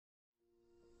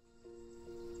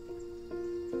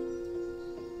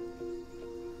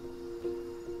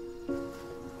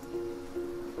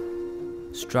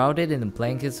Shrouded in the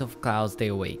blankets of clouds, they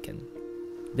awaken.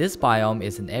 This biome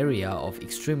is an area of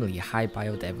extremely high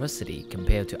biodiversity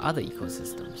compared to other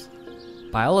ecosystems.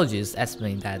 Biologists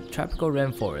estimate that tropical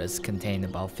rainforests contain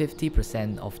about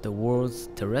 50% of the world's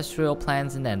terrestrial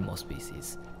plants and animal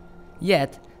species.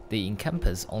 Yet, they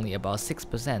encompass only about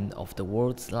 6% of the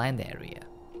world's land area.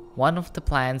 One of the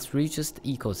planet's richest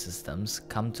ecosystems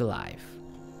come to life.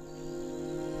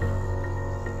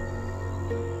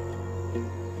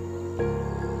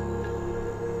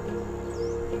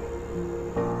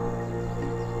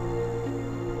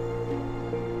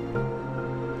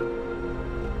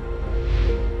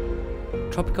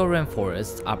 Tropical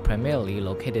rainforests are primarily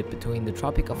located between the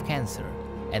Tropic of Cancer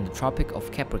and the Tropic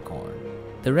of Capricorn.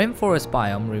 The rainforest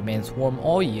biome remains warm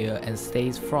all year and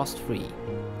stays frost-free.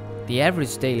 The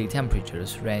average daily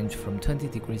temperatures range from 20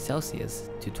 degrees Celsius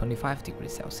to 25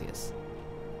 degrees Celsius.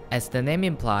 As the name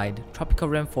implied, tropical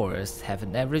rainforests have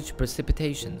an average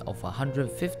precipitation of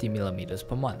 150 mm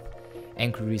per month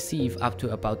and could receive up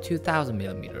to about 2,000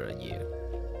 mm a year.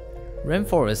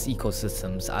 Rainforest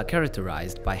ecosystems are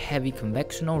characterized by heavy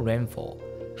convectional rainfall,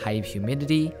 high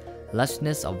humidity,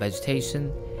 lushness of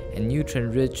vegetation, and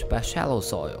nutrient-rich but shallow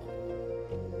soil.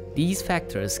 These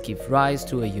factors give rise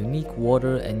to a unique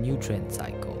water and nutrient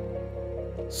cycle.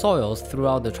 Soils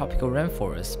throughout the tropical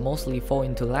rainforest mostly fall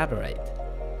into laterite.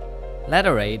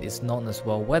 Laterite is known as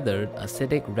well-weathered,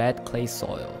 acidic red clay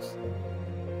soils.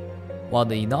 While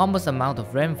the enormous amount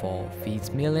of rainfall feeds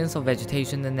millions of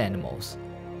vegetation and animals,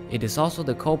 it is also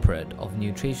the culprit of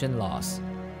nutrition loss,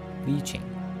 leaching.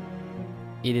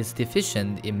 It is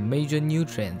deficient in major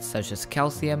nutrients such as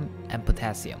calcium and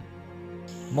potassium.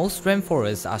 Most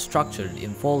rainforests are structured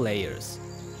in 4 layers: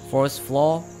 forest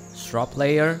floor, shrub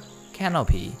layer,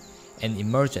 canopy, and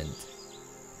emergent.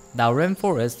 Though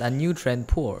rainforests are nutrient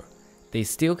poor, they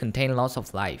still contain lots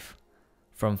of life,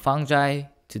 from fungi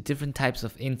to different types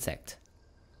of insect.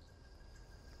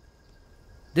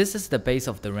 This is the base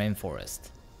of the rainforest.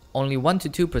 Only 1 to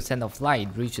 2% of light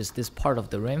reaches this part of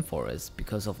the rainforest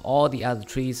because of all the other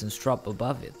trees and shrubs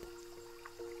above it.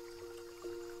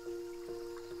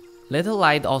 Little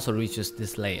light also reaches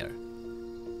this layer.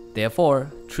 Therefore,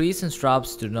 trees and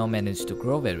shrubs do not manage to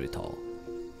grow very tall,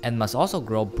 and must also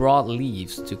grow broad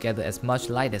leaves to gather as much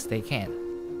light as they can.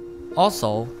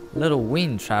 Also, little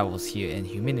wind travels here and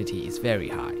humidity is very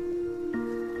high.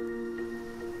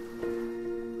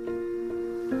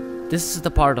 This is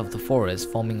the part of the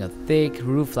forest forming a thick,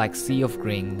 roof-like sea of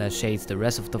green that shades the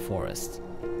rest of the forest.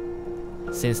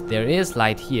 Since there is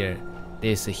light here,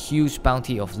 there is a huge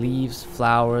bounty of leaves,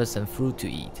 flowers, and fruit to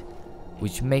eat,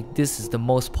 which make this the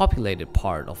most populated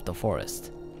part of the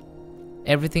forest.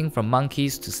 Everything from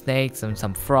monkeys to snakes and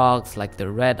some frogs like the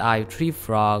red-eyed tree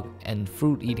frog and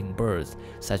fruit-eating birds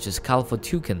such as colorful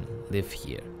toucan live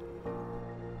here.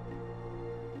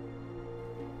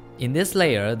 In this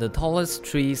layer, the tallest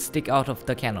trees stick out of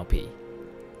the canopy.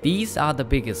 These are the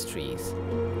biggest trees,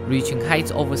 reaching heights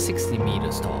over 60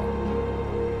 meters tall.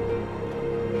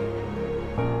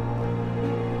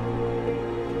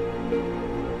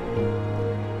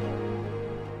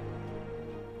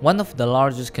 One of the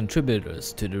largest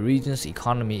contributors to the region's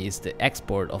economy is the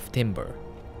export of timber.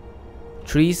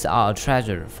 Trees are a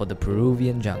treasure for the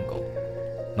Peruvian jungle.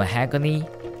 Mahogany,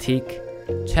 teak,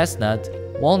 chestnut,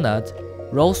 walnut,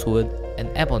 rosewood, and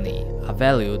ebony are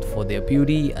valued for their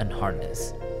beauty and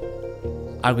hardness.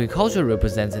 Agriculture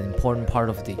represents an important part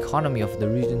of the economy of the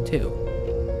region too.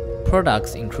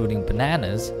 Products including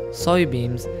bananas,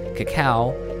 soybeans,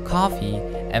 cacao, coffee,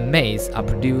 and maize are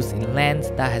produced in land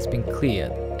that has been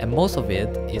cleared, and most of it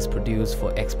is produced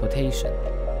for exportation.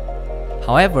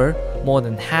 However, more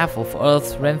than half of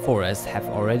Earth's rainforests have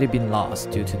already been lost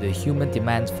due to the human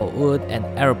demands for wood and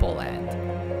arable land.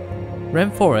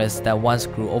 Rainforests that once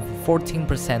grew over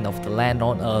 14% of the land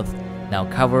on Earth now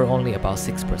cover only about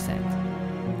 6%.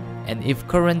 And if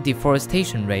current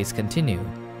deforestation rates continue,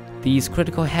 these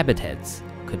critical habitats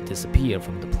could disappear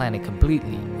from the planet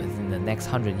completely within the next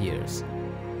 100 years.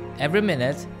 Every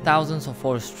minute, thousands of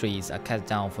forest trees are cut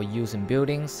down for use in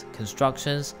buildings,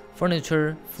 constructions,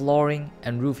 furniture, flooring,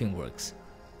 and roofing works.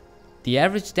 The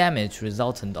average damage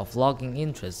resultant of logging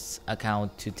interests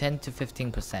account to 10 to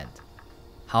 15%.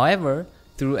 However,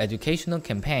 through educational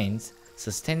campaigns,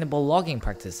 sustainable logging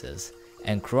practices,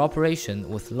 and cooperation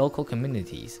with local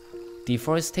communities,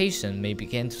 deforestation may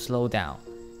begin to slow down,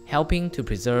 helping to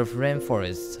preserve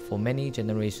rainforests for many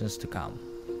generations to come.